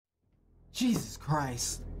Jesus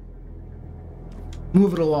Christ.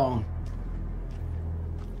 Move it along.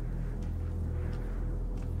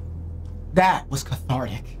 That was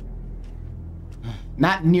cathartic.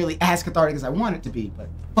 Not nearly as cathartic as I want it to be, but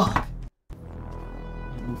fuck.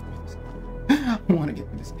 I want to get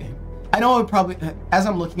through this game. I know it probably, as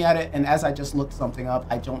I'm looking at it and as I just looked something up,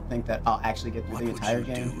 I don't think that I'll actually get through the entire game.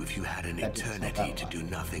 What would you do if you had an eternity to do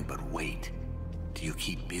nothing but wait? Do you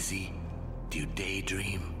keep busy? Do you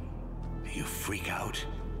daydream? Do you freak out?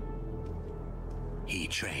 He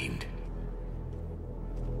trained.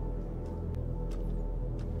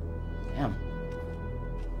 Damn.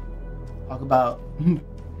 Talk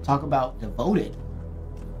about devoted.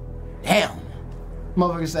 Damn.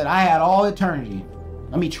 Motherfucker said, I had all eternity.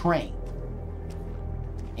 Let me train.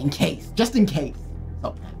 In case. Just in case.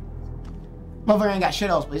 Something happens. Motherfucker ain't got shit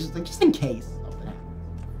else, but it's just like, just in case something happens.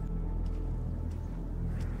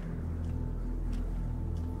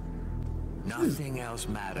 Nothing else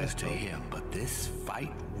matters to him but this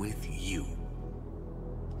fight with you.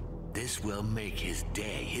 This will make his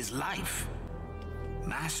day, his life.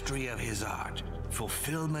 Mastery of his art,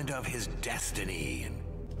 fulfillment of his destiny, and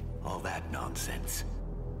all that nonsense.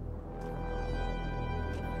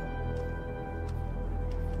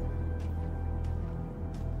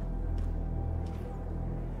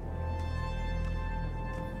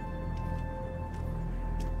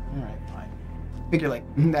 Alright, fine. Figure like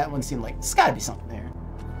that one seemed like there's gotta be something there.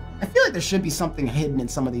 I feel like there should be something hidden in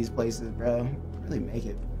some of these places, bro. Really make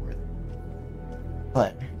it worth it.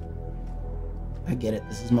 But I get it.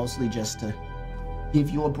 This is mostly just to give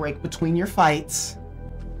you a break between your fights.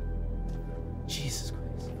 Jesus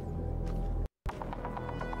Christ.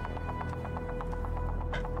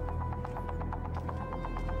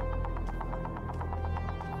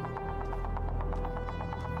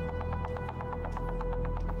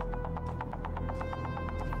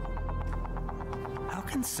 How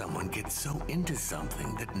can someone get so into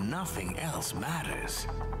something that nothing else matters?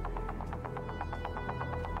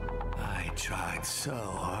 I tried so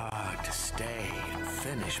hard to stay and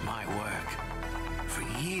finish my work for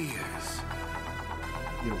years.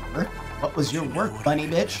 Your work? What was your work, bunny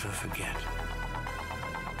bitch? Never forget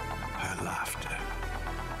her laughter.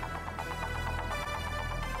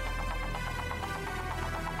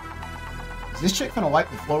 Is this chick gonna wipe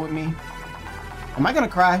the floor with me? Am I gonna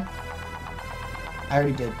cry? I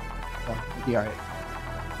already did. So it'll be alright.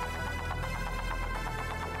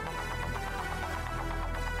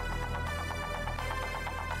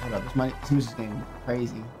 Hold up, this music's getting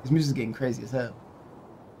crazy. This music's getting crazy as hell.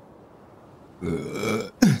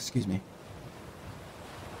 Excuse me.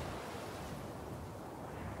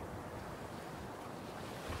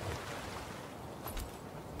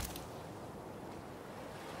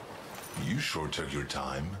 You sure took your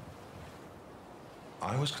time.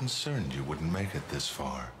 I was concerned you wouldn't make it this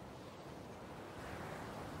far.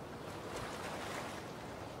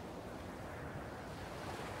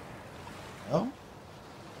 Oh?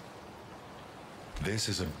 This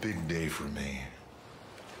is a big day for me.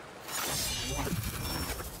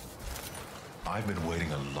 I've been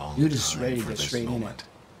waiting a long You're just time ready to for get this straight in moment. it.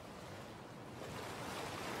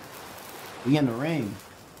 We in the ring.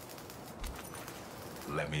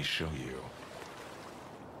 Let me show you.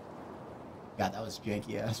 God, that was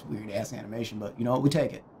janky ass, weird ass animation, but you know what? We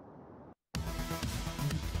take it.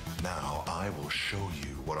 Now I will show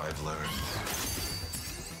you what I've learned.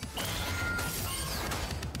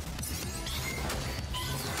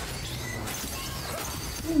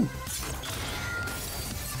 Ooh.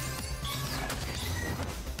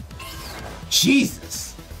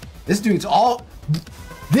 Jesus. This dude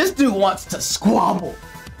wants to squabble.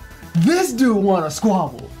 This dude want to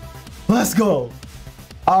squabble. Let's go.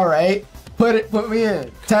 All right. Put me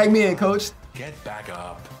in. Tag me in, coach. Get back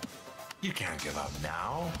up. You can't give up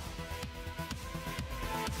now.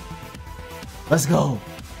 Let's go.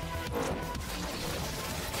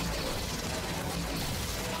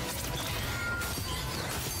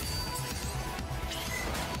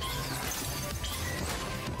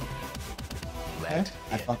 Okay.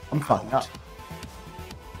 I'm fucking up.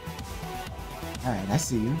 All right, I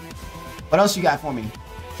see you. What else you got for me?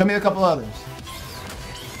 Show me a couple others.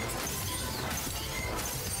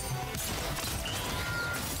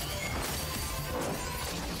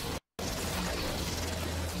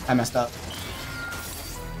 I messed up.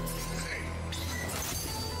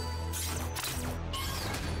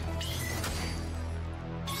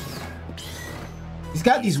 He's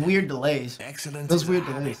got these weird delays. Excellent. Those weird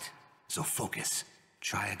delays. So focus.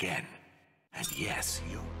 Try again. And yes,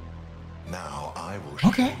 you. Now I will show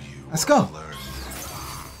Okay, you let's what go. I've learned.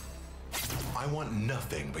 I want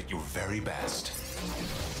nothing but your very best.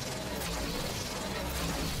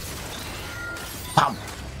 Bam.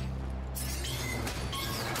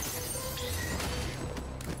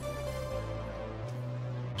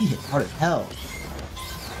 He hits hard as hell.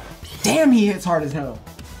 Damn, he hits hard as hell.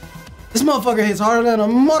 This motherfucker hits harder than a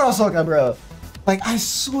motorcycle, bro. Like, I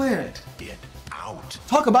swear. Get out.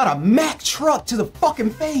 Talk about a Mack truck to the fucking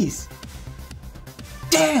face.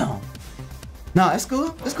 Damn. Nah, it's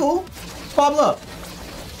cool. It's cool. Squabble up.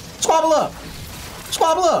 Squabble up.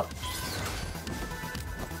 Squabble up.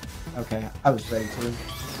 Okay, I was ready to.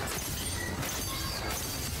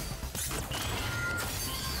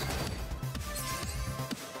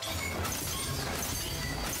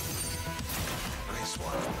 Nice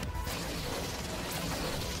one.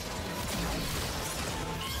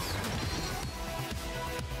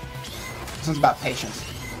 This one's about patience.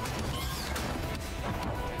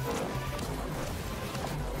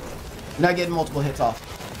 You're not getting multiple hits off.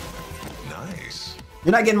 Nice.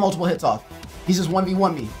 You're not getting multiple hits off. He's just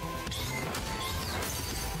 1v1 me.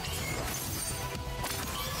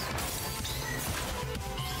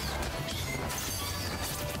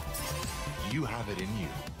 You have it in you.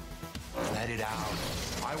 Let it out.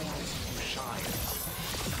 I want to see you shine.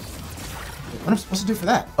 What am I supposed to do for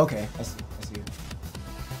that? Okay, I see. I see.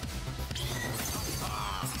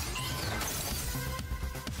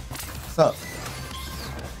 What's up?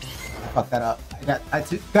 I fucked that up. I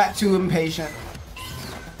got too impatient.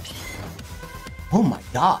 Oh my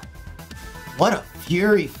god. What a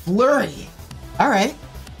fury flurry. Alright.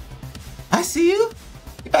 I see you.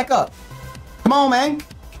 Get back up. Come on, man.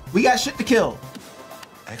 We got shit to kill.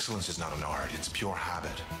 Excellence is not an art, it's pure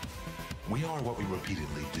habit. We are what we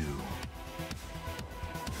repeatedly do.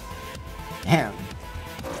 Damn.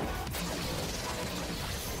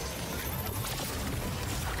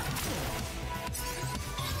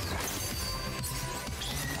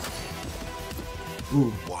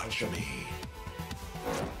 Ooh. Watch me.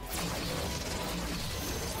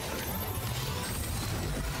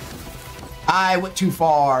 I went too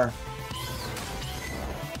far.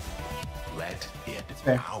 Let it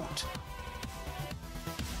Fair. out.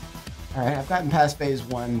 Alright, I've gotten past phase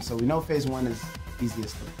 1, so we know phase 1 is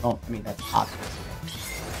easiest. Oh, I mean, that's obvious.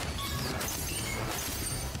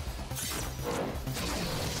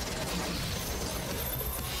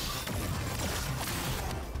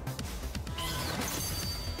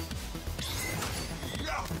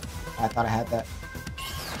 I thought I had that.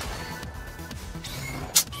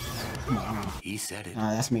 Come on. He said it.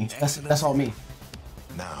 Nah, that's me. That's all me.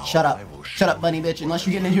 Now Shut up. I will Shut up, bunny bitch. Unless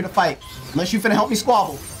you getting in here to fight. Unless you finna help me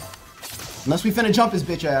squabble. Unless we finna jump his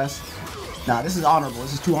bitch ass. Nah, this is honorable.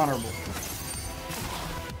 This is too honorable.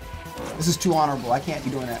 This is too honorable. I can't be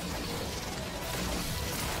doing that.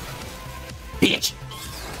 Bitch.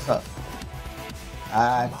 What's up?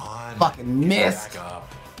 I Come on, fucking get missed. back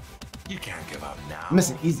up. You can't give up now. I'm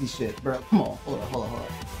missing easy shit, bro. Come on. Hold on.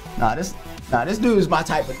 Nah, this dude is my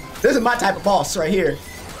type of. This is my type of boss right here.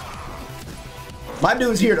 My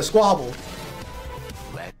dude's here to squabble.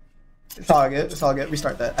 It's all good. It's all good.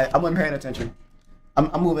 Restart that. I wasn't paying attention.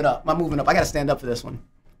 I'm moving up. I'm moving up. I gotta stand up for this one.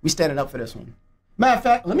 We standing up for this one. Matter of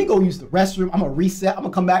fact, let me go use the restroom. I'm gonna reset. I'm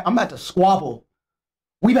gonna come back. I'm about to squabble.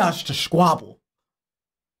 We about to squabble.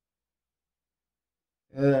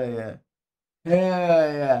 Yeah.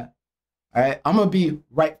 All right, I'm gonna be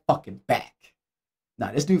right fucking back.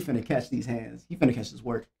 Nah, this dude finna catch these hands. He finna catch this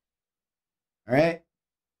work. All right.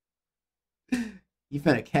 He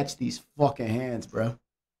finna catch these fucking hands, bro.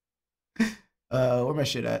 Where my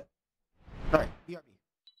shit at? All right, BRB.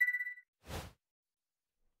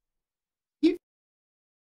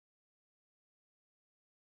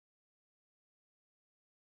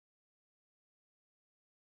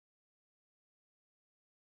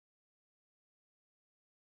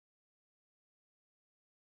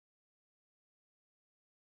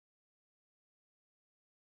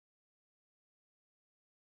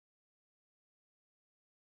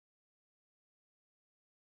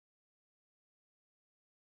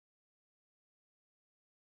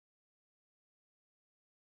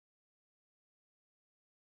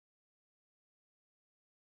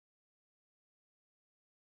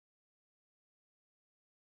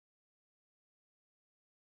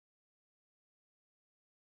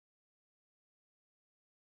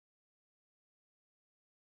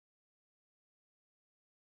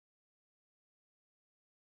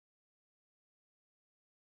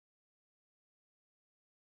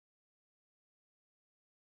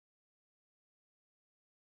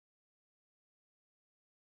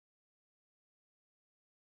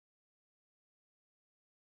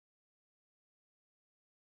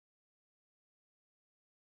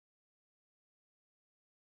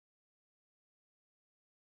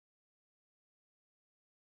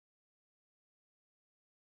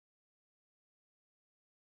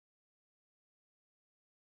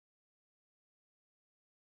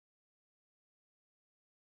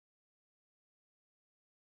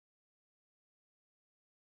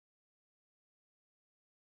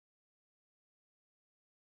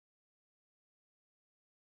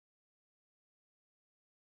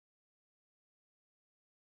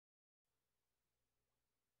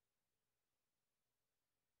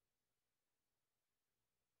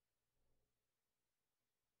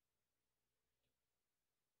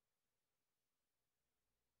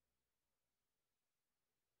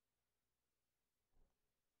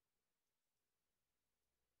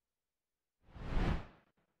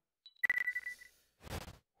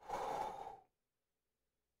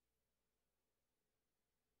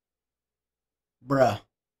 Bruh.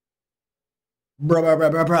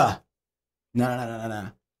 Bruh.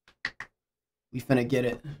 No. We finna get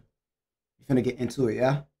it. We finna get into it,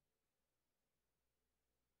 yeah?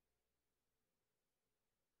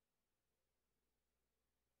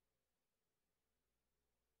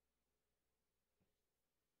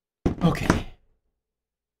 Okay.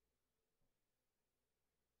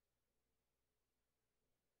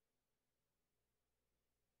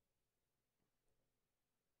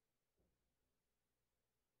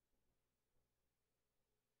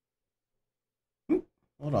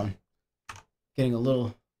 Hold on. Getting a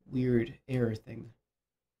little weird error thing.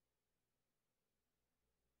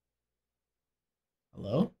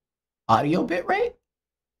 Hello? Audio bitrate?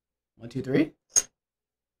 1, 2, 3.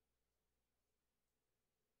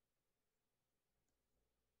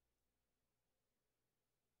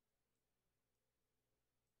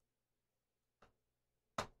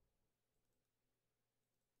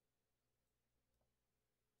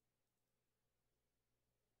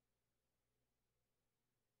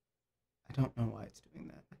 I don't know why it's doing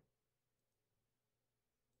that.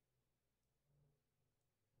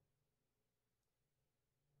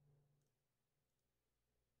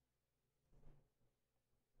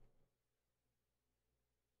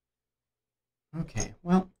 Okay,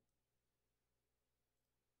 well.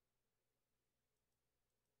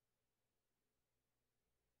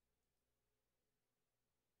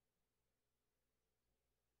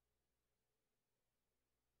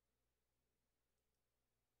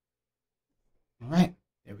 All right,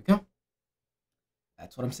 there we go.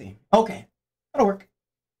 That's what I'm seeing. Okay, that'll work.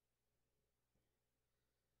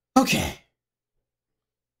 Okay.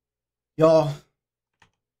 Y'all,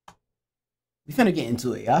 we finna get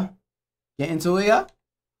into it, yeah? Get into it, yeah?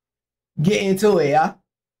 Get into it, yeah?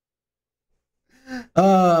 There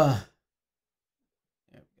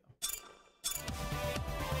we go.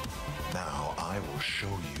 Now I will show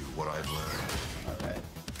you what I've learned. All right.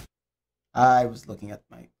 I was looking at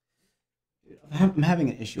my... Dude, I'm having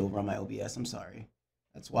an issue over on my OBS. I'm sorry.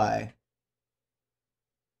 That's why...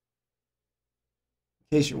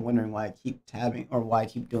 In case you're wondering why I keep tabbing, or why I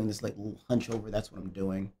keep doing this like little hunch over, that's what I'm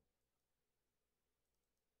doing.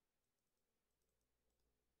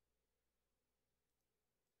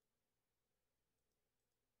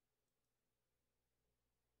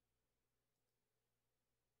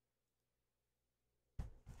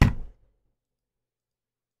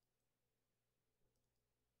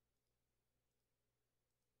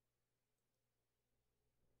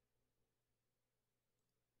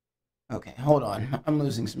 Okay, hold on. I'm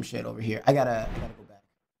losing some shit over here. I gotta go back.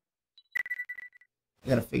 I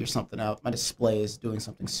gotta figure something out. My display is doing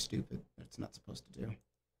something stupid that it's not supposed to do.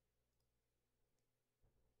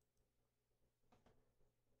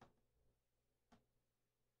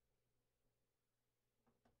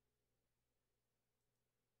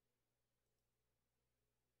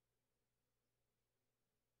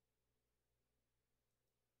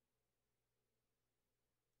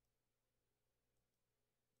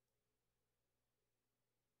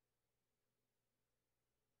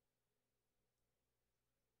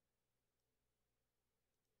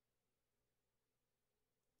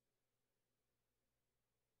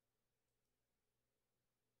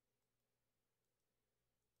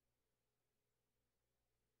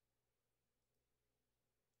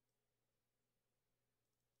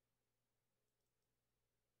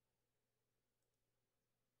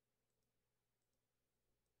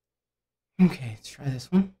 Okay, let's try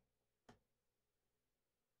this one.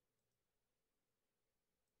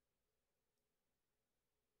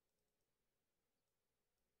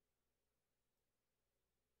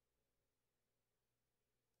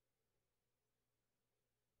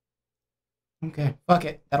 Okay, fuck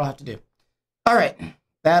it. That'll have to do. All right,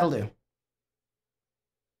 that'll do.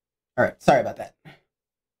 All right, sorry about that.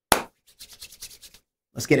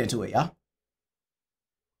 Let's get into it, y'all.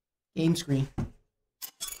 Game screen.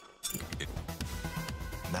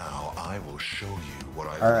 Now I will show you what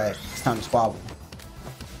I've All right, learned. it's time to squabble.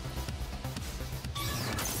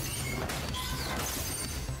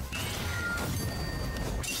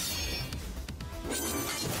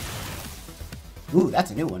 Ooh,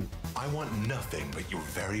 that's a new one. I want nothing but your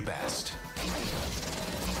very best.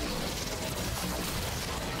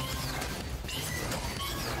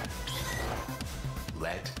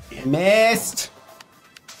 Let it Missed.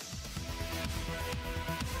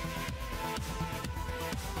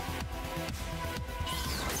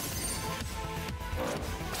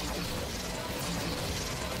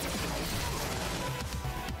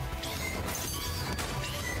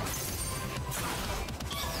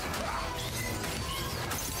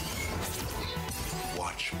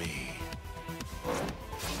 watch me.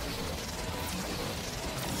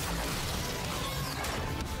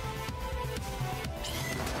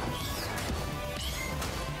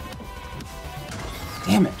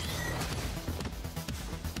 Damn it.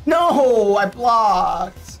 No, I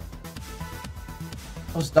blocked.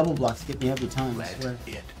 Those double blocks get me every time, I swear.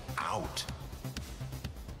 Let it out.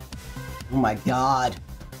 Oh my god.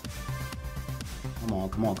 Come on,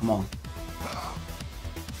 come on, come on.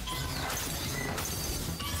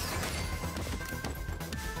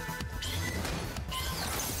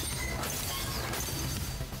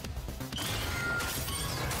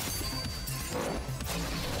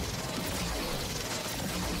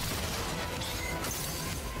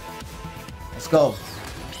 Let's go.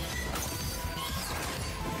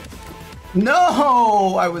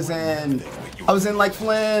 No, I was in like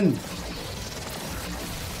Flynn.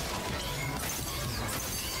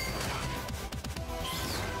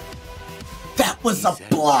 That was a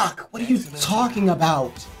block. What are you talking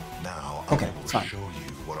about? Now Okay, I will it's fine. show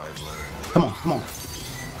you what I've learned. Come on, come on.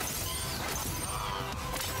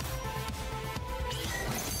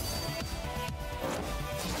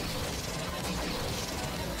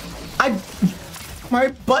 My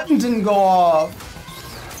button didn't go off.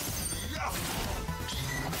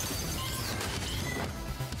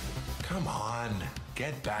 Come on,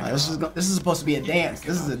 get back. This is supposed to be a dance.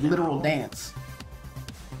 This is a literal dance.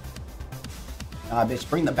 Ah, bitch,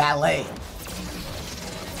 bring the ballet.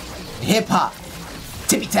 Hip hop.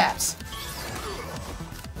 Tippy taps.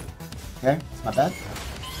 Okay, it's not bad.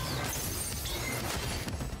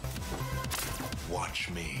 Watch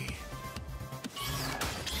me.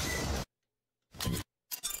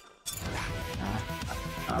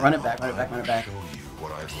 Run it back, run it back, run it back. Show you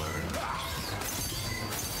what I've learned.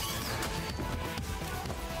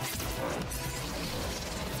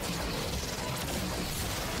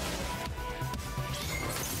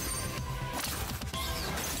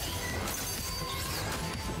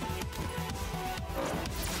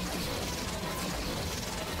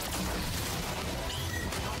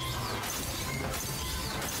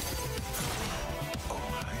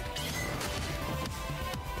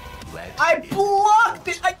 I blocked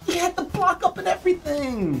it! I had the block up and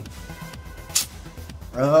everything!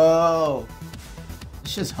 Bro.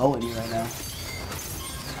 It's just hoeing me right now.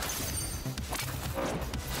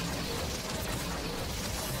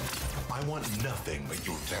 I want nothing but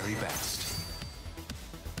your very best.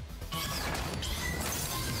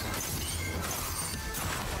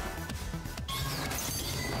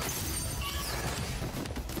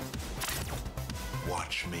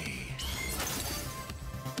 Watch me.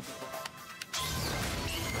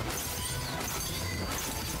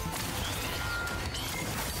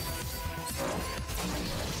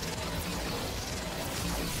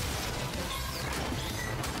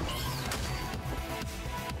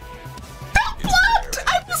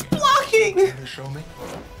 Can you show me?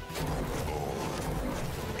 Or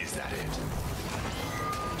is that it?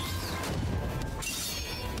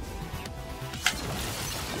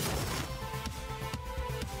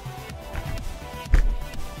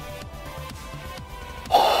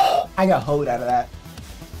 I got hoed out of that.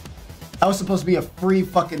 I was supposed to be a free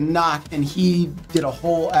fucking knock, and he did a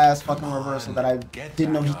whole ass fucking reversal that I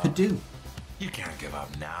didn't know he could do. You can't give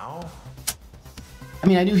up now. I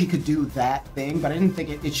mean, I knew he could do that thing, but I didn't think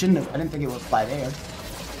it shouldn't have. I didn't think it would fly there.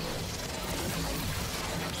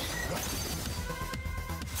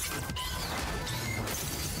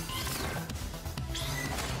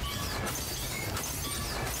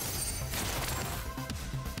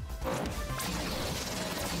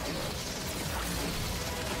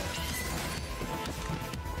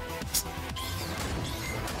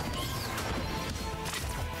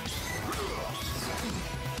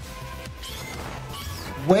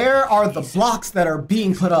 Where are the blocks that are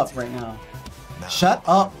being put up right now? Shut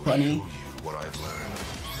up, bunny. What I've learned.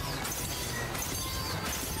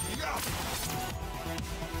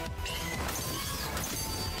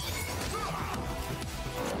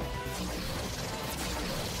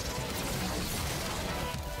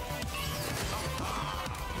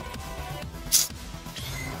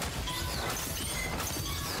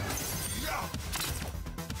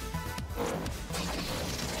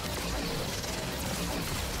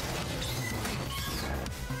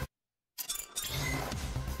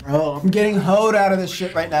 Bro, I'm getting hoed out of this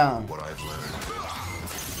shit right now. What I've learned.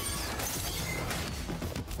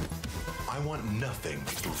 I want nothing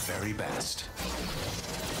but your very best.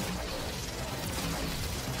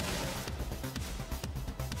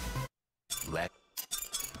 Let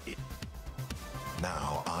it.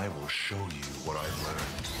 Now I will show you what I've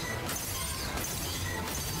learned.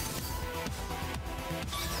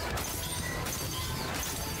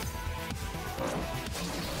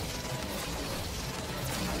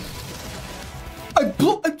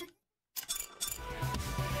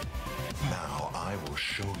 Now I will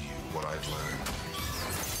show you what I've learned.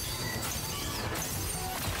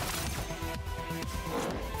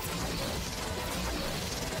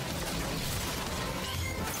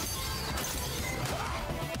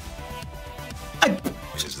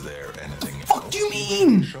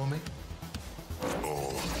 mean? Show me.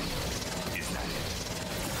 Or is that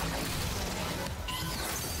it?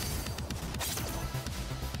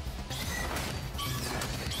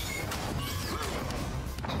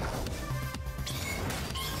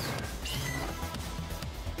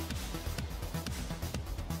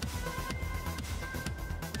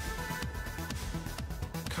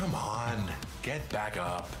 Come on, get back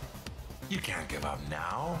up. You can't give up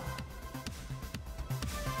now.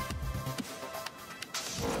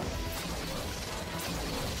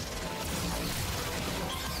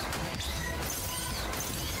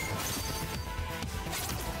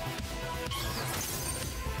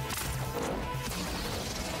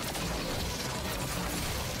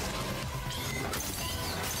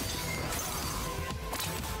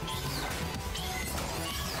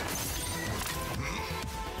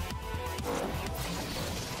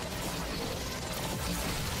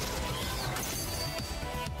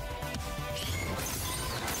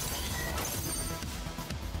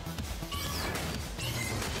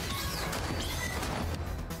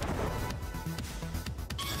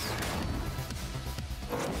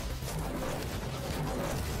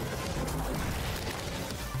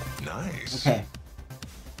 Nice. Okay.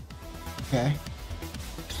 Okay.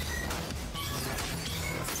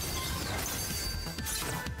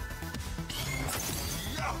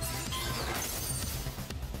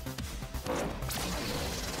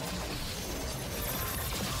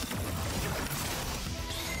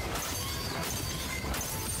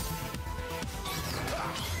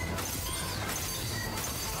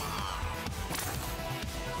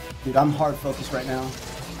 Dude, I'm hard focused right now.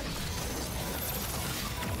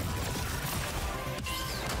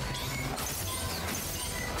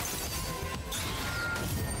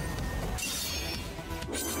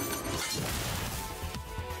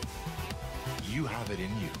 You have it in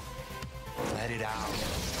you. Let it out.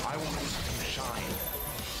 I want to see you shine.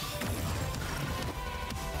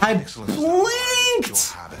 I Excellence is not your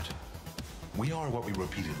blinked! habit. We are what we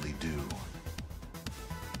repeatedly do.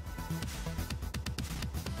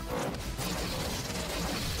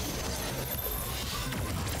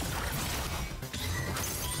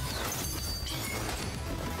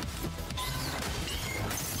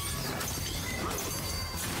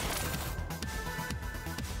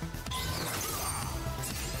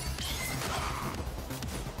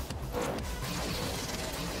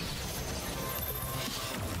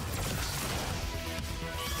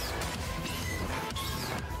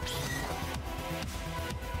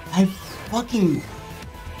 I fucking...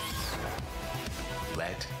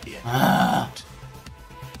 Let it Ah. out.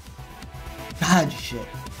 God, shit.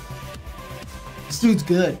 This dude's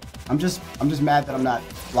good. I'm just mad that I'm not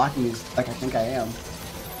blocking these like I think I am.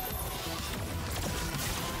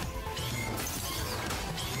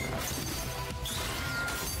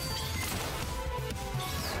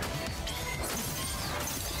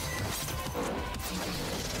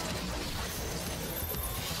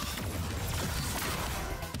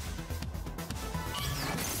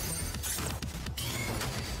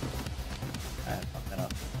 Alright, fuck that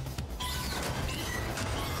up.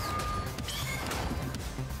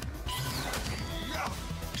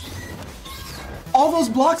 All those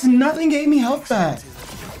blocks and nothing gave me health back.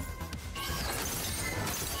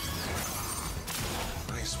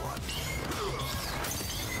 Nice one.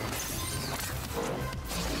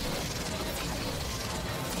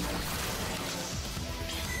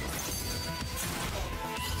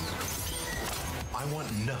 I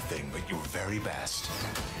want nothing but your very best.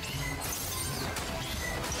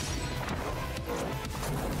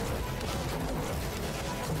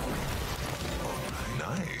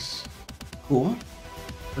 Nice. Cool.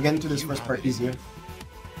 We're getting through this You first have part it in easier.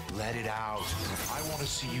 you. Let it out. I want to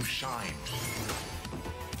see you shine.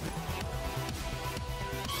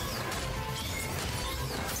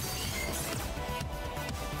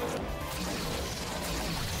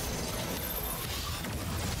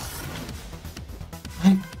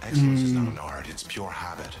 Excellence is not an art, it's pure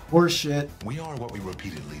habit. Horseshit. We are what we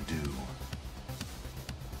repeatedly do.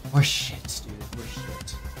 Horseshit, dude.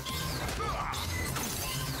 Horseshit.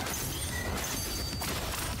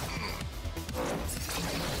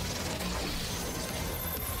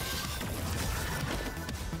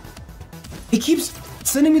 He keeps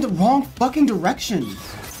sending me the wrong fucking direction.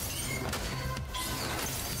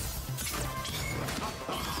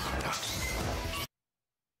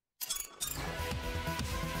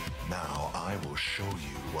 Now I will show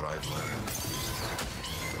you what I've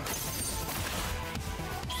learned.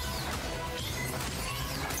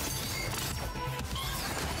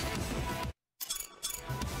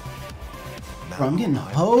 Bro, I'm getting Now I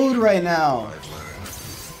will hoed show right you now. what I've learned.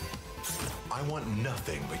 I want want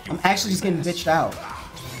nothing but you. I'm actually just getting bitched out.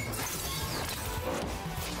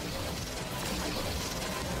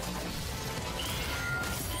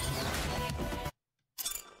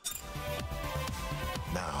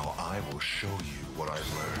 Now I will show you what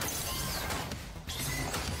I've learned.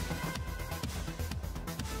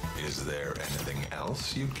 Is there anything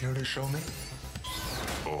else you'd care to show me?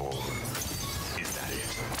 Or is that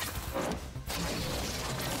it?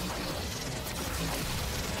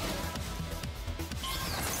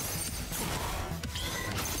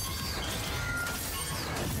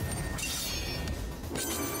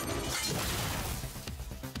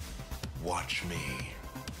 Watch me.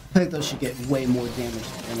 I think those should get way more damage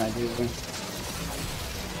than I do.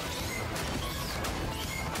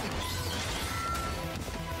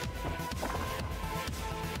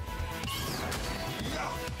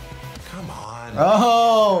 Come on.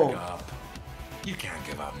 Oh! Back up. You can't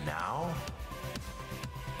give up now.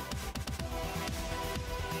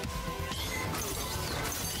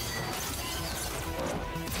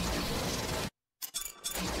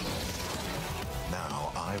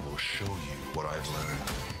 Now I will show you what I've learned.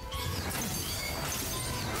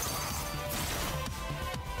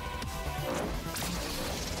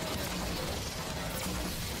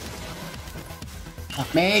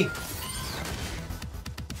 Fuck me!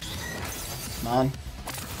 Come on.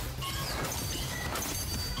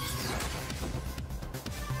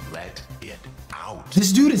 Let it out.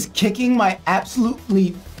 This dude is kicking my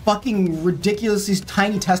absolutely fucking ridiculously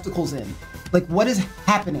tiny testicles in. Like, what is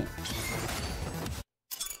happening?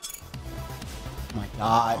 Oh my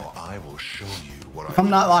god. Now I will show you what If I'm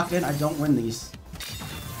not locked in, I don't win these.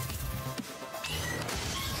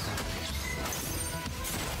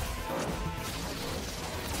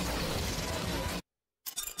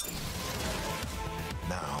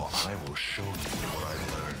 Now I will show you what I've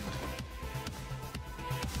learned.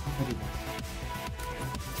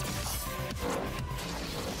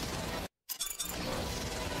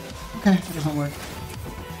 Okay, it doesn't work.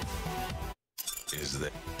 Is there?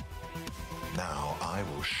 Now I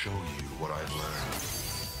will show you what I've learned.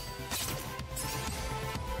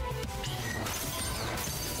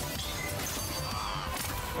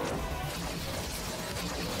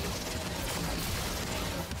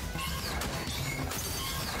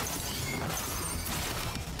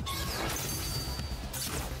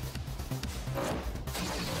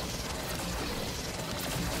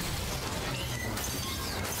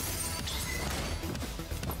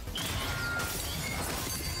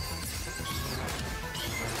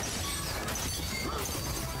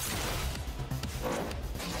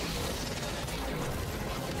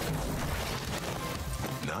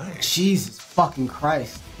 Nice. Jesus fucking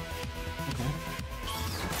Christ. Okay.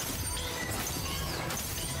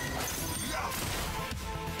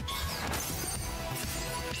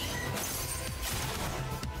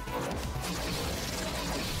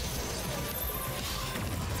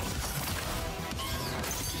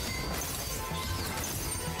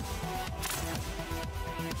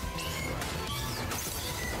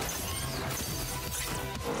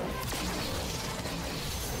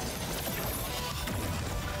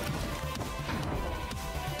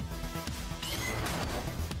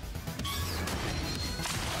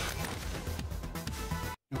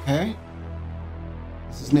 Okay.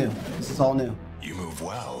 This is new. This is all new. You move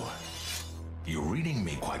well. You're reading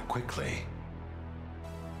me quite quickly.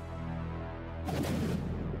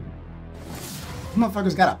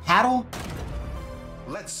 Motherfucker's got a paddle?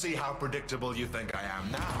 Let's see how predictable you think I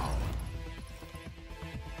am now.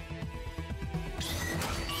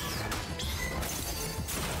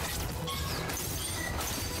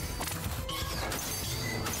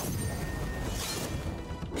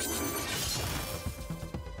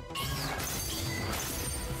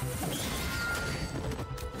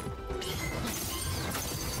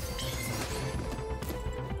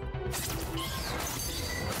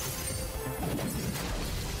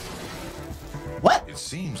 What? It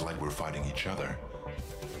seems like we're fighting each other,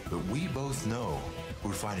 but we both know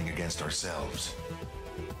we're fighting against ourselves.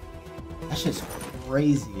 That shit's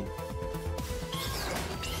crazy.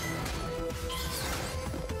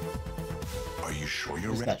 Are you sure you're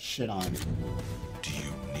He's ready? got shit on. Do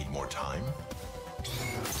you need more time?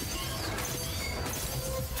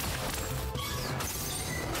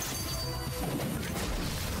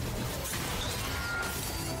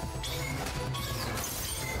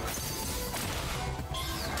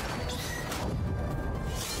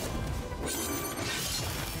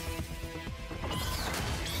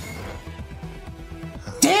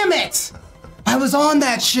 Damn it! I was on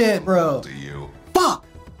that shit, bro. Do you? Fuck!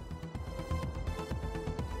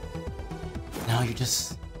 No, you're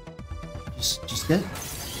just good.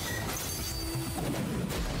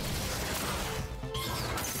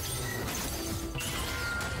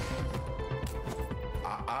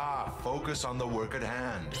 focus on the work at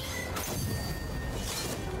hand.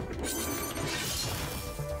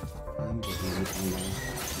 I'm getting everything now.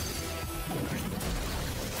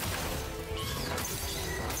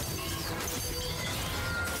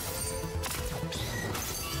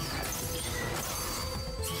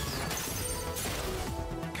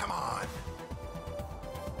 Come on.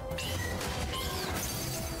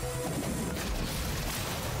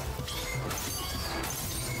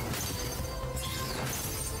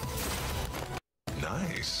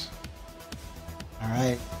 Nice. All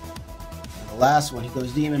right. The last one, he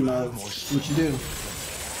goes demon mode. See what you do.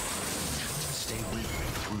 Stay with me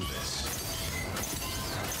through this.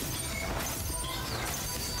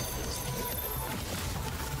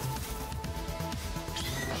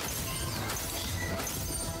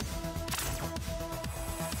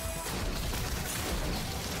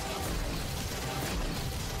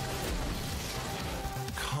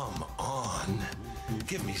 Come on.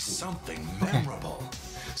 Give me something memorable.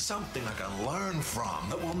 Something I can learn from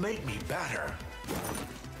that will make me better.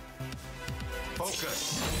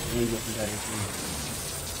 Focus. You ain't getting better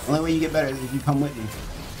too. The only way you get better is if you come with me.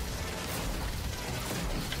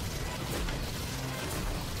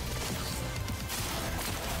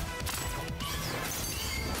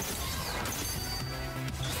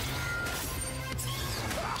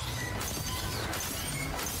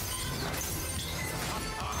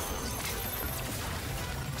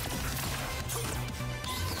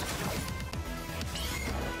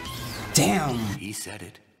 Damn. He said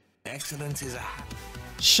it. Excellence is a...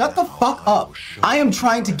 Shut the fuck up. I am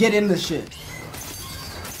trying to get in this shit.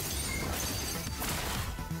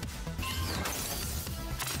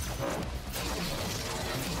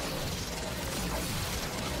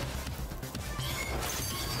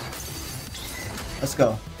 Let's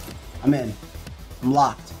go. I'm in. I'm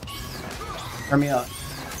locked. Turn me up.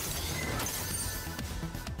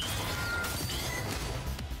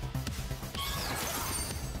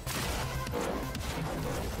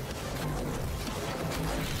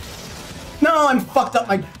 No, I'm fucked up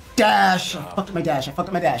my dash. I fucked up my dash. I fucked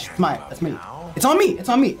up my dash. It's mine. That's me. It's on me. It's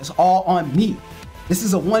on me. It's all on me. This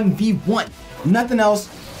is a 1v1. Nothing else.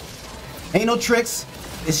 Ain't no tricks.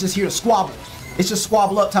 It's just here to squabble. It's just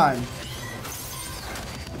squabble up time.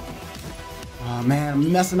 Oh man,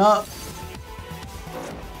 I'm messing up.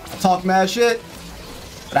 I talk mad shit,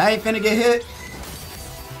 but I ain't finna get hit.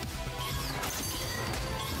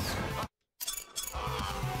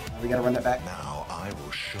 We gotta run that back. Now I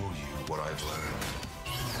will show you what I've learned.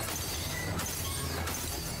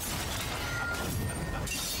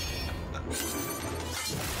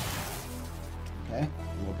 Okay,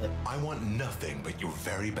 a little bit. I want nothing but your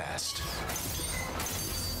very best.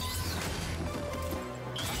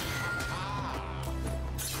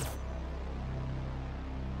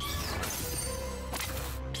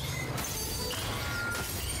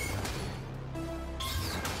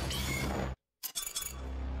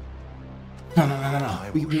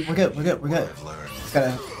 No. We're good. We're good. We're good. Just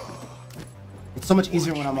gotta. It's so much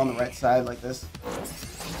easier when I'm on the right side like this.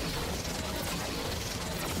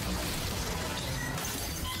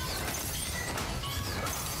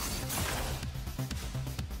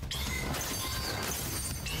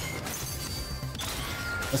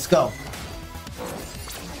 Let's go.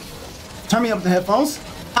 Turn me up the headphones.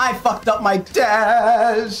 I fucked up my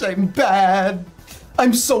dash. I'm bad.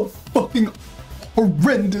 I'm so fucking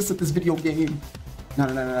horrendous at this video game. No.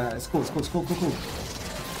 It's cool. It's cool.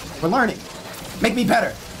 We're learning. Make me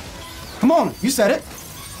better. Come on. You said it.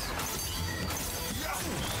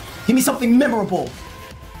 Give me something memorable.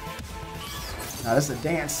 Now this is a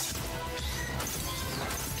dance.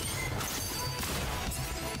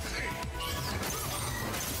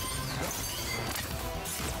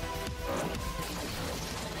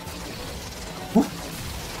 Woo.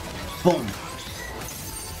 Boom.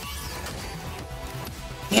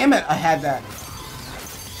 Damn it, I had that.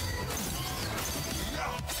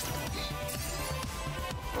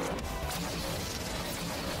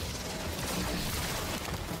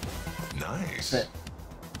 Nice. That's it.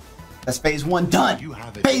 That's phase one done.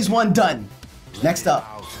 Phase one done. Next up.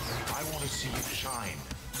 I want to see you shine.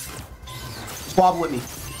 Squabble with me.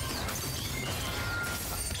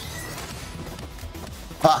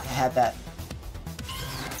 Fuck, I had that.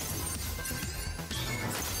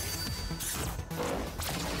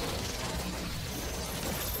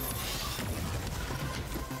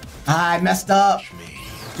 I messed up.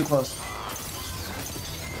 Too close.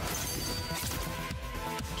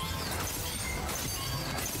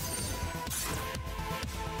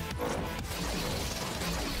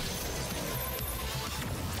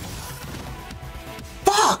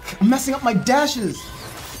 Fuck! I'm messing up my dashes.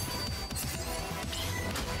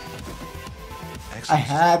 I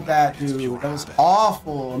had that, dude. That was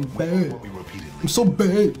awful. I'm bad. I'm so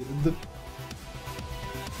bad.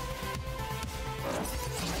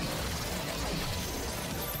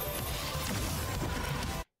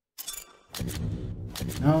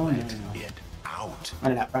 No.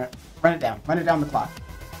 Run it out. Run it down. Run it down the clock.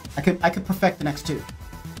 I could perfect the next two.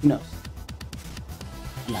 Who knows?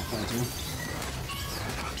 I'm not going to.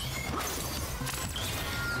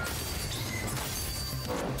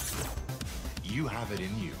 You have it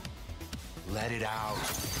in you. Let it out.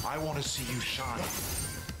 I want to see you shine.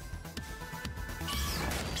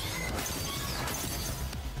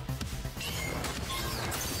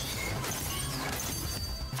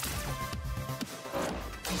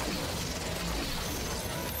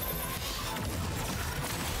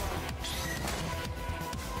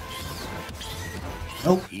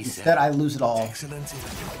 Nope. Instead, I lose it all. Excellent.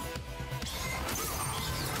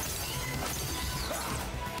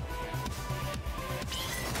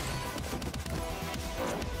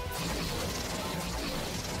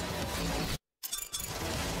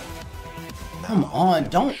 Come on,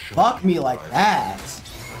 don't fuck me like that.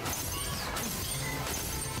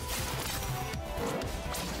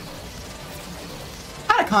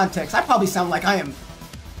 Out of context, I probably sound like I am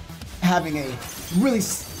having a really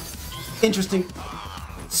interesting,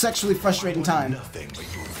 sexually frustrating time. Nothing but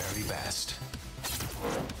your very best.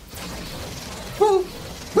 Woo!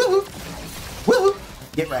 Woo! Woo!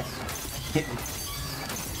 Get wrecked. Hit me.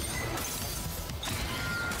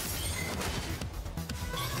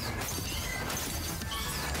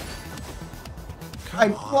 I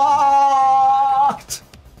blocked!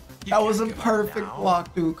 That was a perfect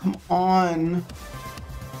block, dude. Come on.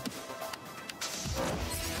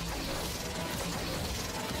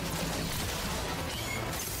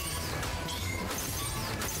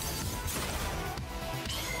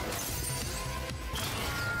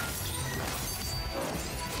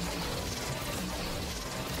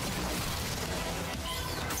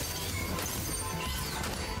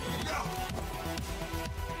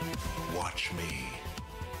 Watch me.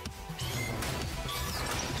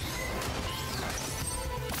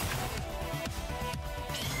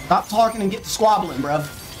 Stop talking and get to squabbling, bruv.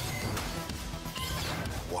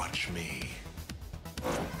 Watch me.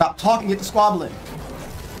 Stop talking, get to squabbling.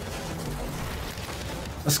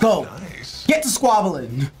 Let's go. Nice. Get to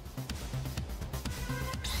squabbling.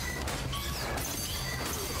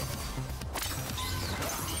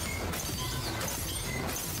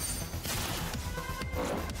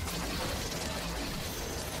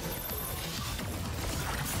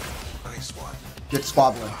 Nice one. Get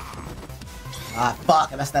squabbling. Ah,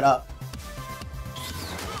 fuck, I messed that up.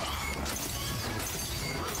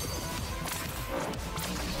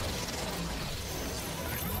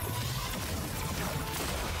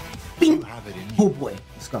 Bing. Oh boy,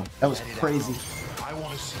 let's go. That was crazy. I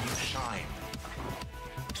want to see you shine.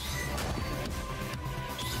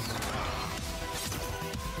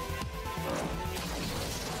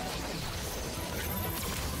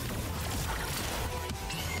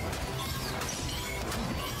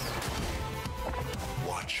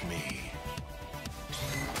 Watch me.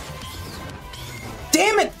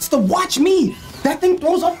 Damn it! It's the watch me! That thing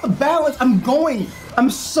throws off the balance. I'm going. I'm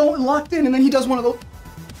so locked in, and then he does one of those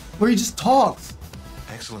where he just talks.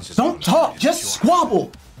 Excellence is Don't talk, just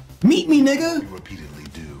squabble. Meet me, nigga. You repeatedly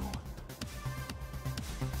do.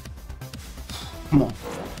 Come on.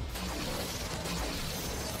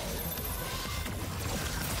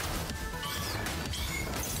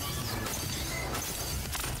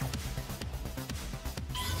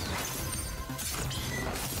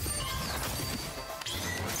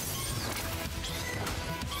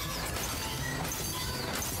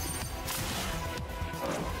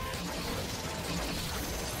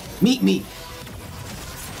 Meet me.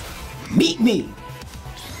 Meet me.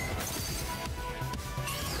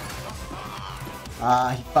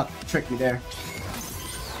 Ah, he fucking tricked me there.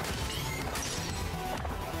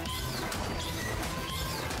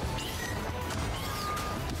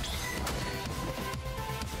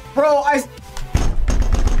 Bro,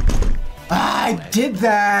 I did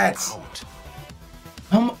that.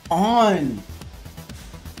 Come on.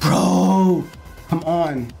 Bro, come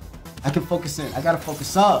on. I can focus in. I gotta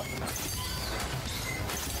focus up.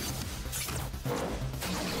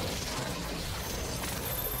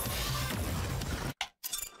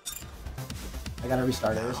 I gotta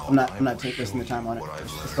restart it. I'm not taking the time on it.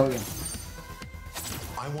 Let's go again.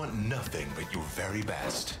 I want nothing but your very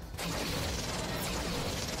best.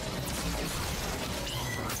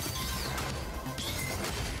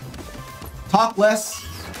 Talk less,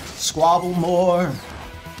 squabble more.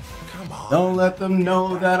 Come on. Don't let them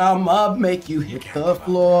know that I'm up, make you hit the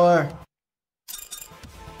floor.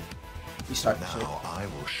 Restart the shit. Now I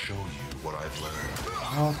will show you what I've learned.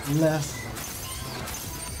 Talk less.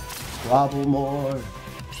 Squabble more.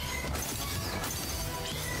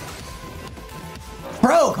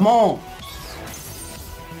 Bro, come on.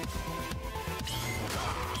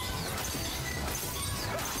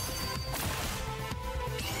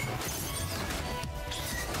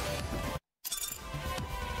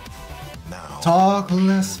 Now Talk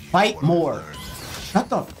less, fight more. Shut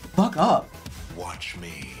the fuck up. watch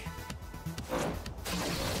me.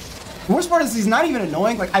 The worst part is he's not even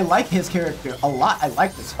annoying. Like, I like his character a lot. I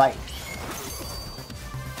like this fight.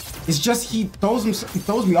 It's just he throws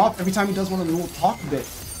me off every time he does one of the little talk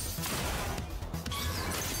bits.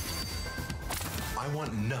 I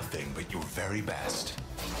want nothing but your very best.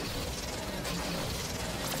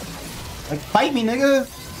 Like, fight me, nigga.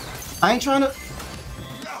 I ain't trying to.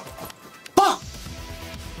 Fuck.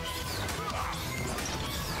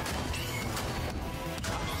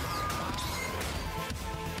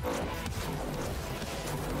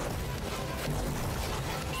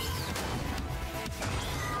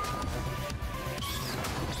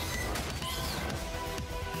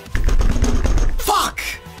 Fuck!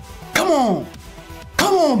 Come on!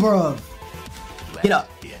 Come on, bro! Get up!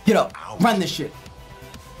 Get up! Run this shit!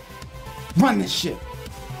 Run this shit!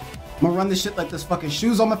 I'm gonna run this shit like there's fucking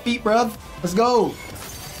shoes on my feet, bruv. Let's go!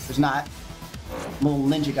 There's not. I'm a little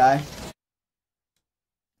ninja guy.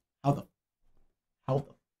 How the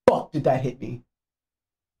fuck did that hit me?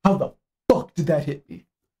 How the fuck did that hit me?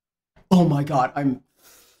 Oh my god,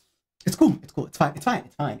 it's cool, it's cool, it's fine, it's fine,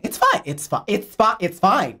 it's fine, it's fine, it's fine, it's fine, it's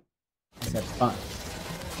fine. I said it's fine.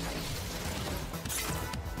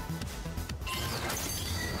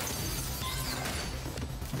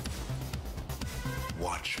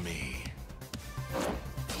 Watch me.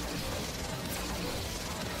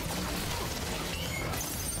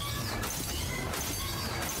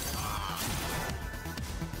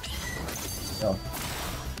 Go.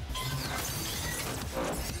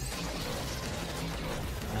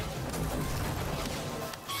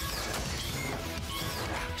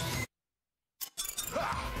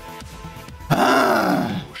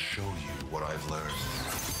 I will show you what I've learned.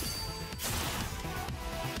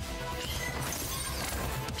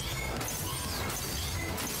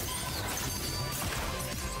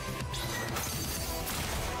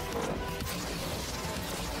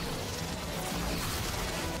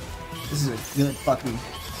 This is a good fucking.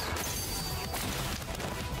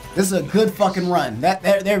 This is a good fucking run.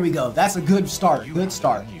 There we go. That's a good start. Good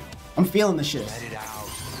start. I'm feeling the shit. Let it out.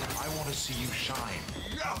 I want to see you shine.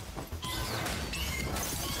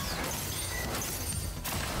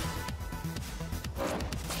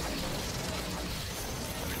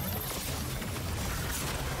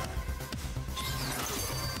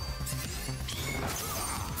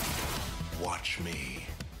 Watch me.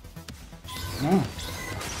 Mm.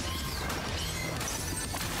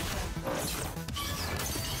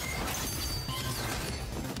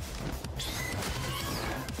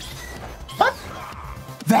 What?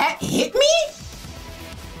 That hit me?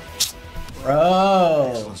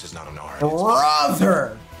 Bro. Excellence is not an art.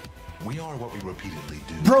 Brother. We are what we repeatedly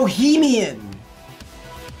do. Bohemian.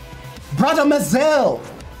 Brother-mazel.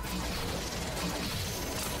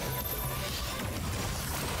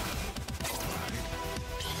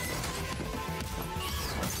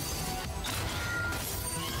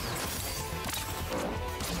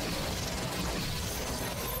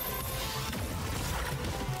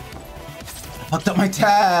 Fucked up my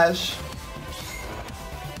dash.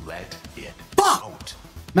 Let it Fuck! out.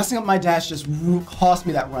 Messing up my dash just cost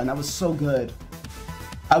me that run. That was so good.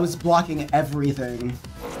 I was blocking everything.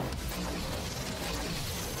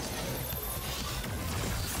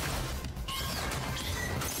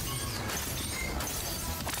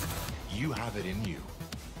 You have it in you.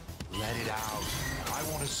 Let it out. I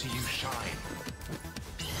want to see you shine.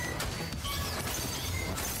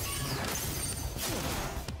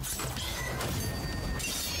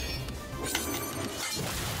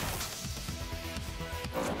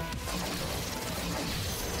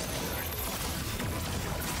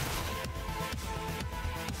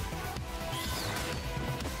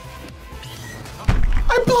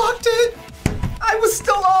 I blocked it! I was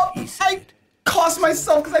still up! I cost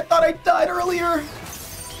myself because I thought I died earlier.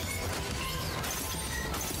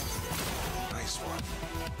 Nice one.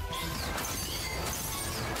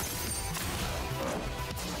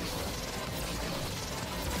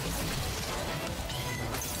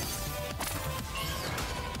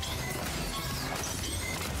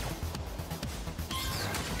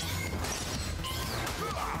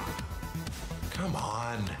 Come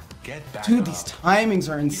on, get back Dude, up. these timings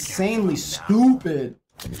are insanely stupid.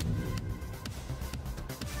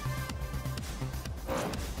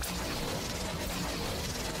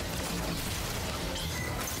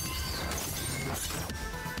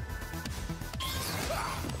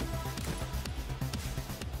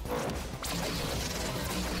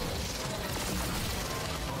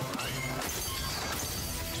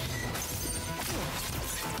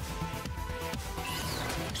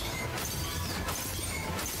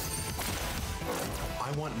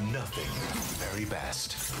 want nothing but the very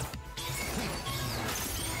best.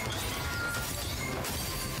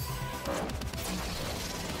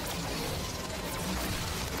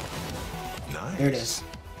 Nice. There it is.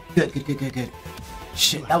 Good, good, good, good, good.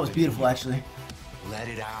 Shit, that was beautiful, actually. Let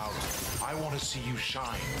it out. I want to see you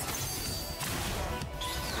shine.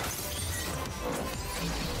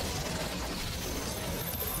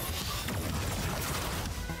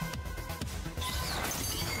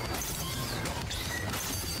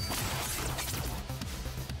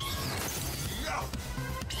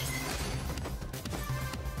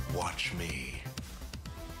 Watch me.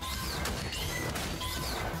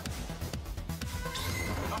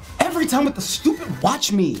 Every time with the stupid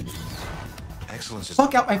watch me. Excellence is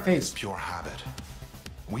Fuck out my face. pure habit.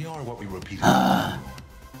 We are what we repeat. I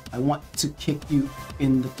want to kick you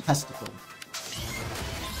in the testicle.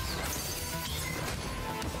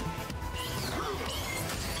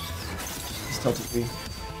 He's tilted me.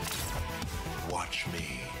 Watch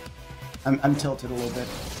me. I'm tilted a little bit.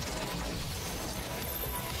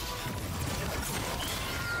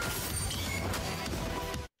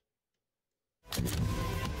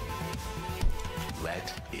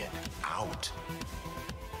 Let it out.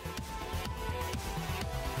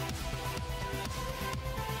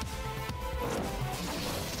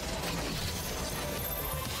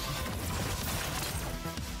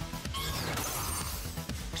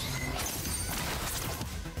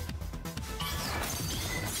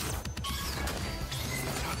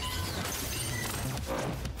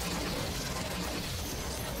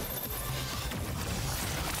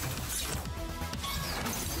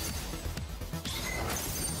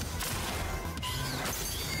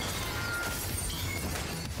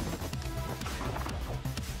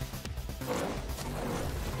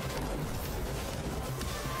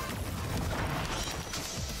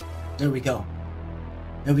 There we go.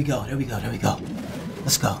 There we go. There we go. There we go.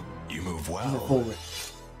 Let's go. You move Move well. forward.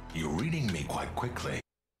 You're reading me quite quickly.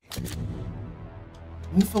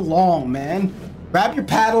 Move along, man. Grab your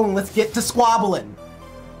paddle and let's get to squabbling.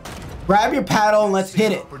 Grab your paddle and let's hit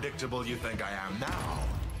See it. how predictable you think I am now.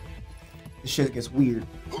 This shit gets weird.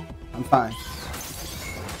 I'm fine.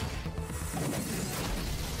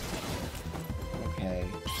 Okay.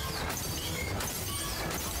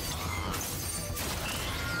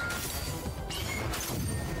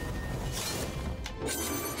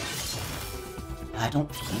 I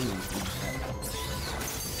don't feel anything.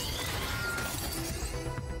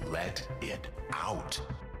 Let it out.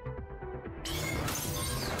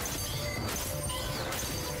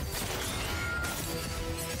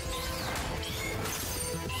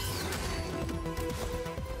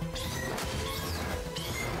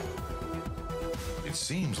 It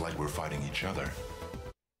seems like we're fighting each other.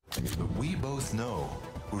 But we both know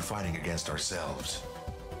we're fighting against ourselves.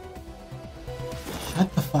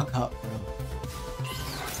 Shut the fuck up, bro.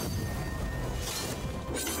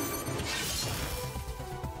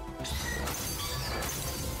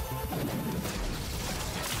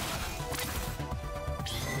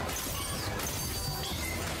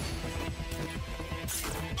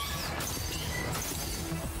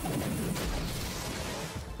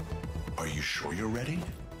 Are you sure you're ready?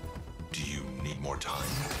 Do you need more time?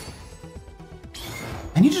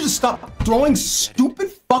 I need you to stop throwing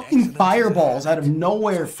stupid fucking fireballs out of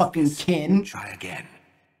nowhere, fucking kin. Try again.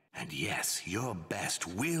 And yes, your best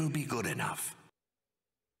will be good enough.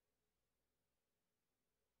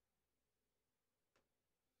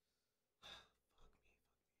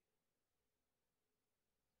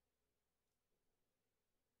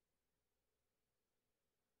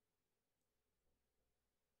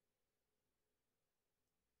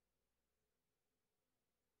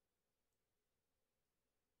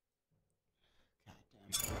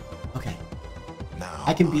 Okay. Now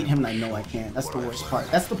I can beat him and I know I can. That's the worst part.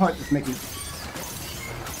 That's the part that's making...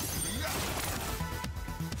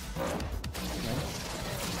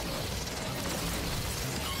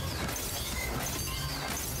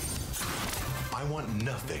 I want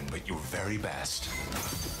nothing but your very best.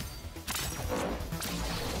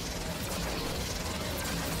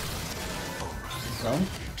 So,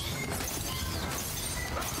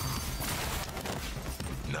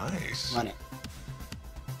 Nice. run it.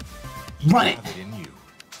 Run it! Have it in you.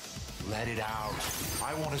 Let it out.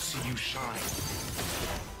 I want to see you shine.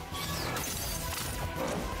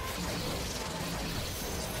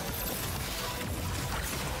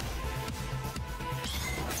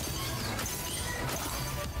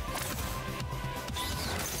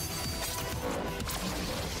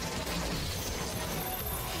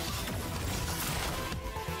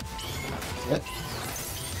 It.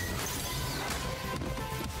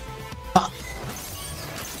 Fuck.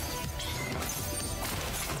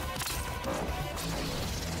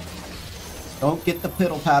 Don't get the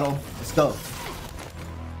piddle paddle. Let's go.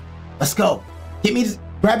 Let's go. Get me.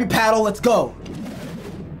 Grab your paddle. Let's go.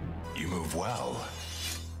 You move well.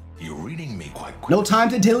 You're reading me quite quickly. No time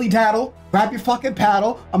to dilly daddle. Grab your fucking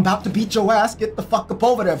paddle. I'm about to beat your ass. Get the fuck up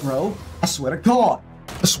over there, bro. I swear to God.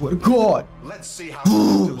 I swear to God. Let's see how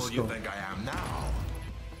comfortable you think I am now.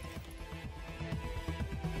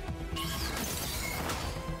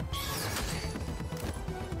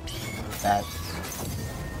 That.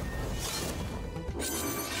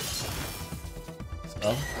 Let's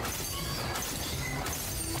go.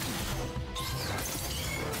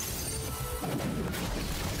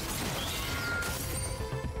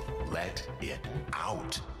 Let it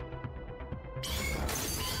out.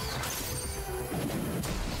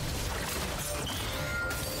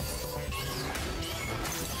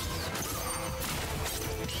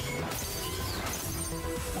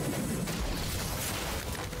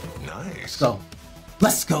 Nice. Go.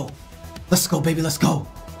 Let's go. Let's go, baby. Let's go.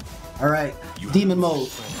 All right. Demon mode.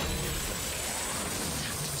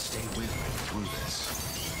 Stay with me through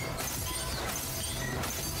this.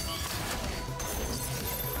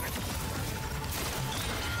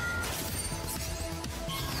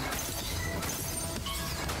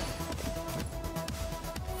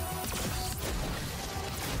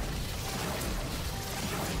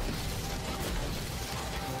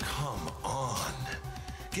 Come on.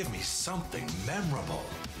 Give me something memorable.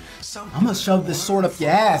 Something I'm gonna shove this sword up your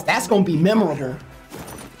ass. That's gonna be memorable.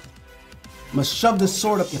 I'm gonna shove this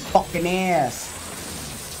sword up your fucking ass.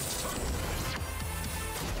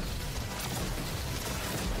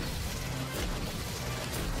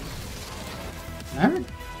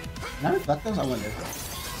 Never got those. I wonder.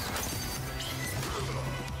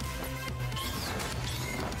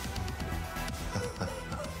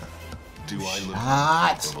 Do I look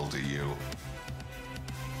Shot. memorable to you?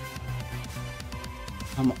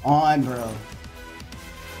 Come on, bro.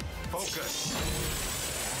 Focus.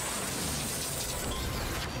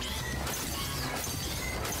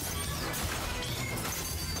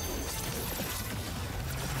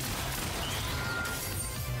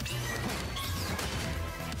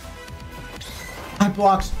 I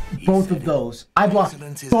blocked both of those. I blocked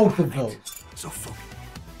both of those. So focus.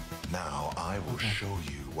 Now I will show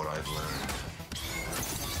you what I've learned.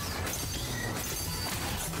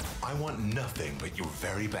 I want nothing but your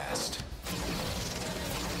very best.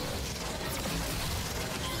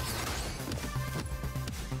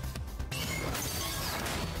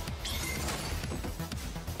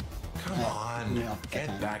 Come on, Yeah,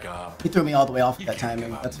 get back up. He threw me all the way off with You that can't timing.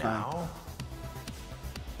 give up That's fine. now.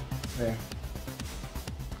 Fair.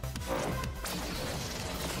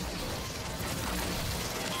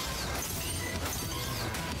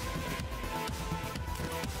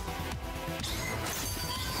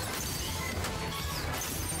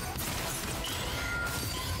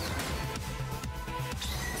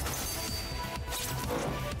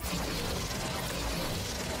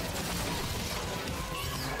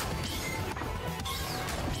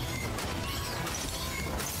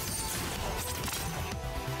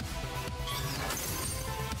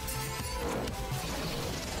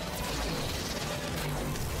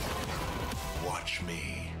 Watch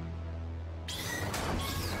me.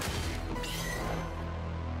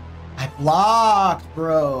 I blocked,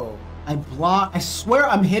 bro. I blocked. I swear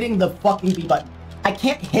I'm hitting the fucking B button. I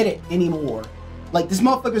can't hit it anymore. Like, this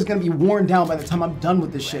motherfucker's gonna be worn down by the time I'm done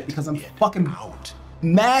with this shit because I'm fucking Out.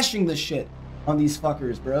 mashing the shit on these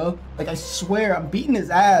fuckers, bro. Like, I swear I'm beating his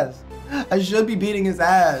ass. I should be beating his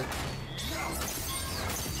ass.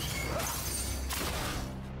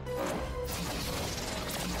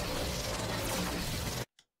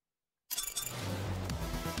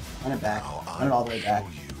 Run it back. Now Run it all the way will back. show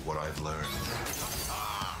you what I've learned.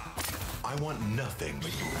 I want nothing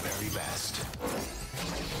but your very best.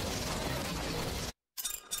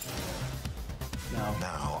 No.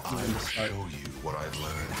 Now I will show you what I've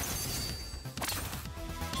learned.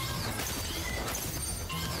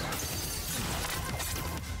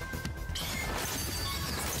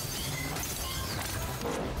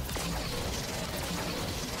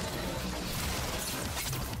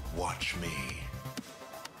 Watch me.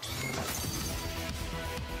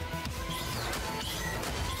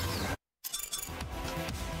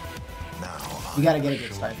 Now We gotta get a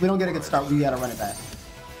good start. If we don't get a good start, we gotta run it back.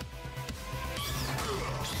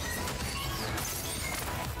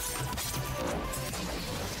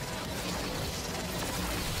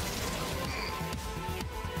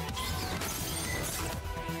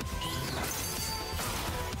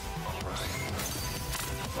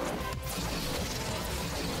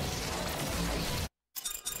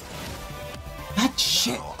 That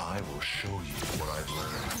shit. Now I will show you what I've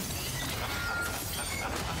learned.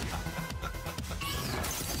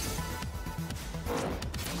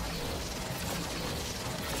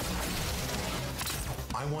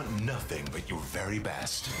 want nothing but your very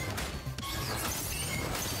best.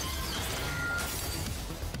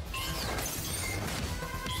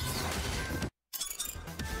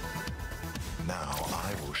 Now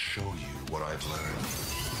I will show you what I've learned.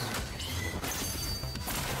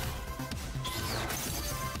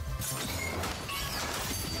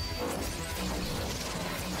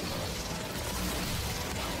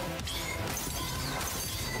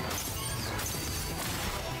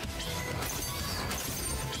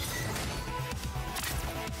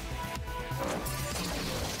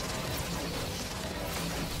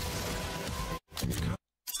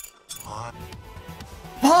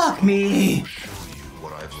 Fuck me! I'll show you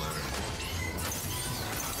what I've learned.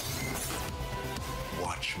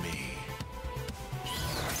 Watch me.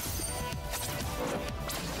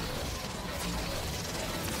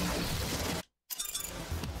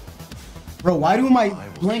 Bro, why do my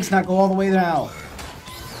blinks not go all the way down?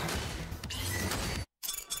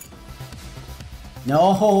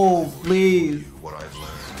 No, please. What I've learned.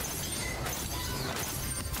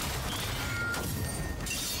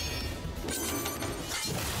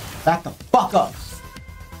 Back the fuck up.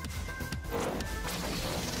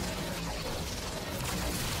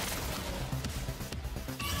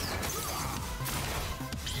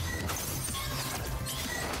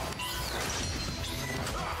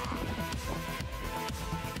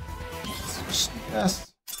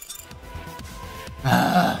 Yes. Now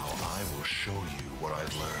I will show you what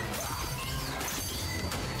I've learned.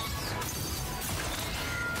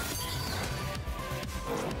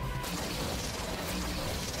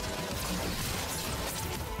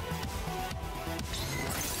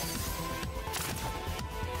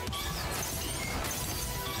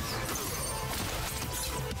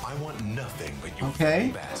 I want nothing but your very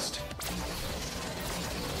best.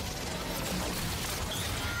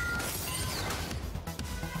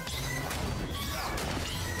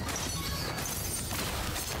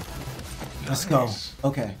 Let's go.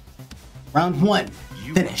 Okay. Round 1.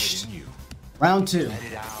 Finished. Round 2. Let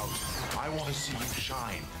it out. I want to see you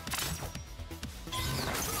shine.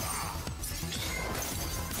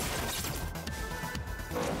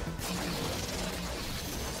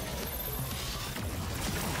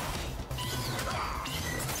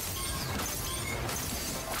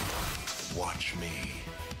 Watch me.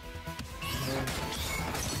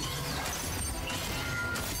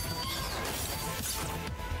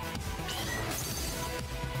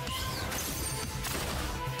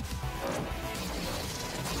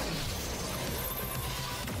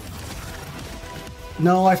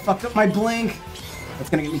 No, I fucked up my blink. That's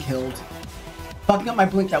gonna get me killed. Fucking up my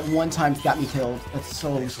blink that one time got me killed. That's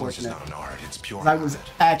so unfortunate. It's not an art, it's pure I was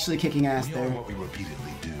actually kicking ass we there. are what we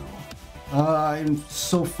repeatedly do. I'm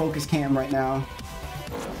so focused cam right now.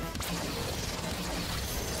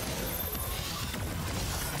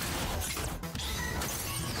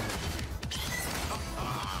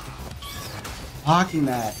 Blocking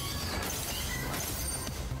that.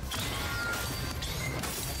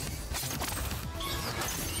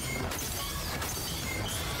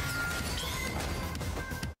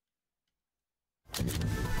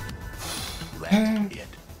 Let it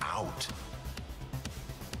out.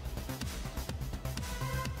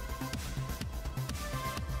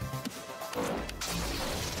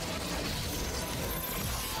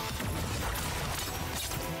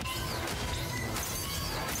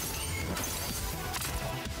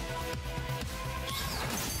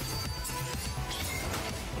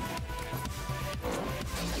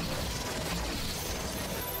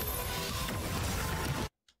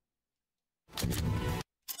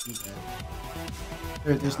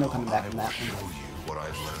 There's no coming back from that Show one. you what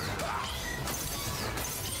I've learned.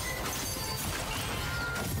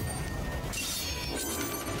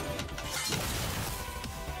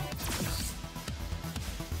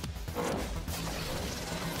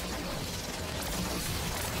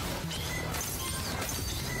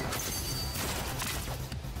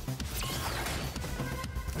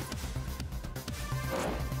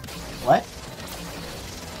 What?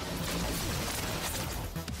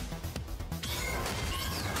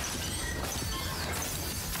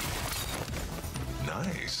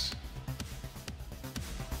 Nice.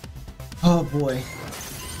 Oh boy.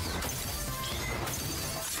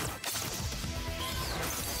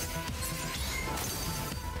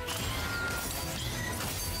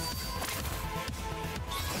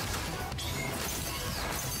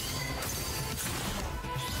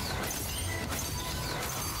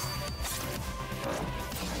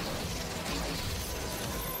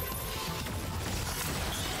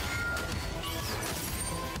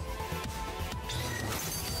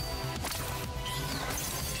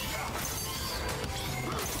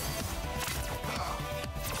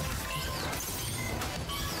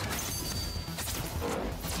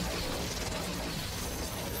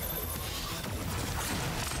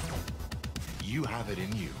 have it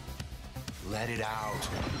in you. Let it out.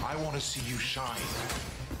 I want to see you shine.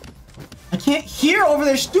 I can't hear over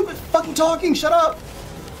there stupid fucking talking. Shut up.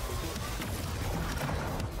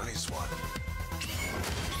 Nice one.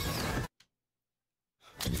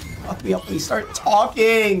 Fuck me up when he started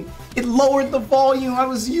talking. It lowered the volume. I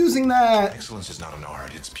was using that. Excellence is not an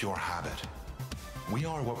art, it's pure habit. We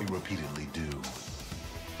are what we repeatedly do.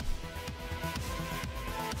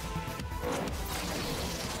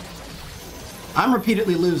 I'm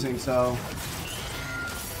repeatedly losing, so.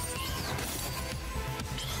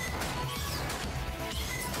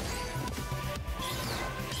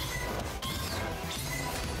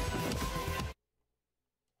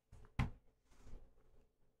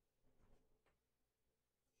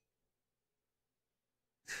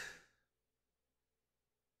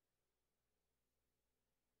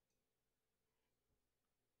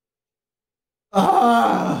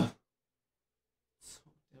 Ah, so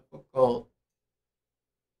difficult.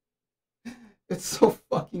 It's so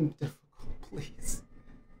fucking difficult, please.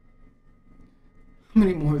 How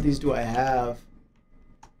many more of these do I have?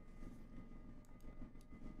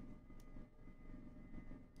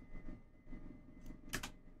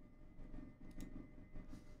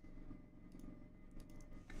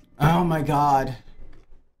 Oh my god.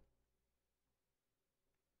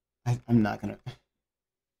 I'm not gonna...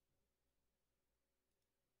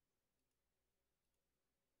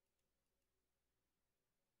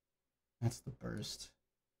 That's the burst.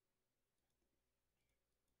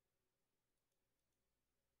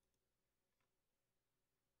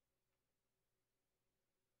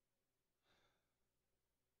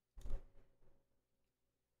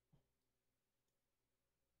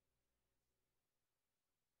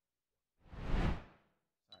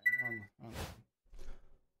 Sorry, wrong.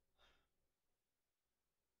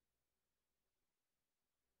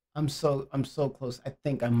 I'm so close. I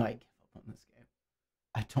think I might give up on this game.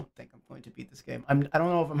 I don't think I'm going to beat this game. I don't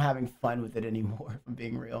know if I'm having fun with it anymore, if I'm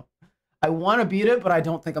being real. I want to beat it, but I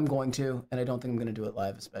don't think I'm going to, and I don't think I'm going to do it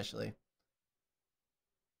live, especially.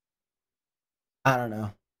 I don't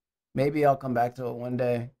know. Maybe I'll come back to it one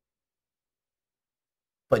day.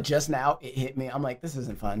 But just now, it hit me. I'm like, this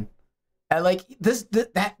isn't fun. I like this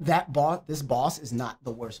boss is not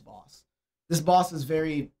the worst boss. This boss is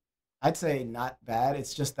very, I'd say, not bad.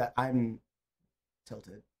 It's just that I'm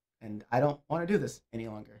tilted, and I don't want to do this any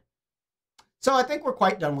longer. So I think we're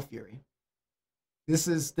quite done with Furi.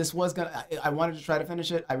 I wanted to try to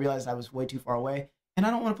finish it. I realized I was way too far away, and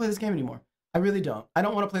I don't want to play this game anymore. I really don't. I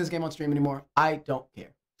don't want to play this game on stream anymore. I don't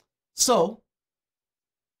care. So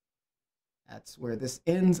that's where this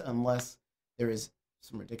ends, unless there is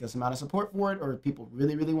some ridiculous amount of support for it, or people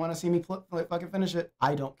really, really want to see me fucking finish it.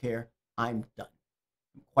 I don't care. I'm done.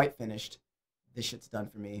 I'm quite finished. This shit's done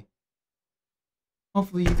for me.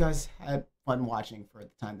 Hopefully you guys had fun watching for the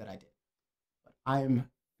time that I did. But I'm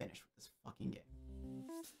finished with this fucking game.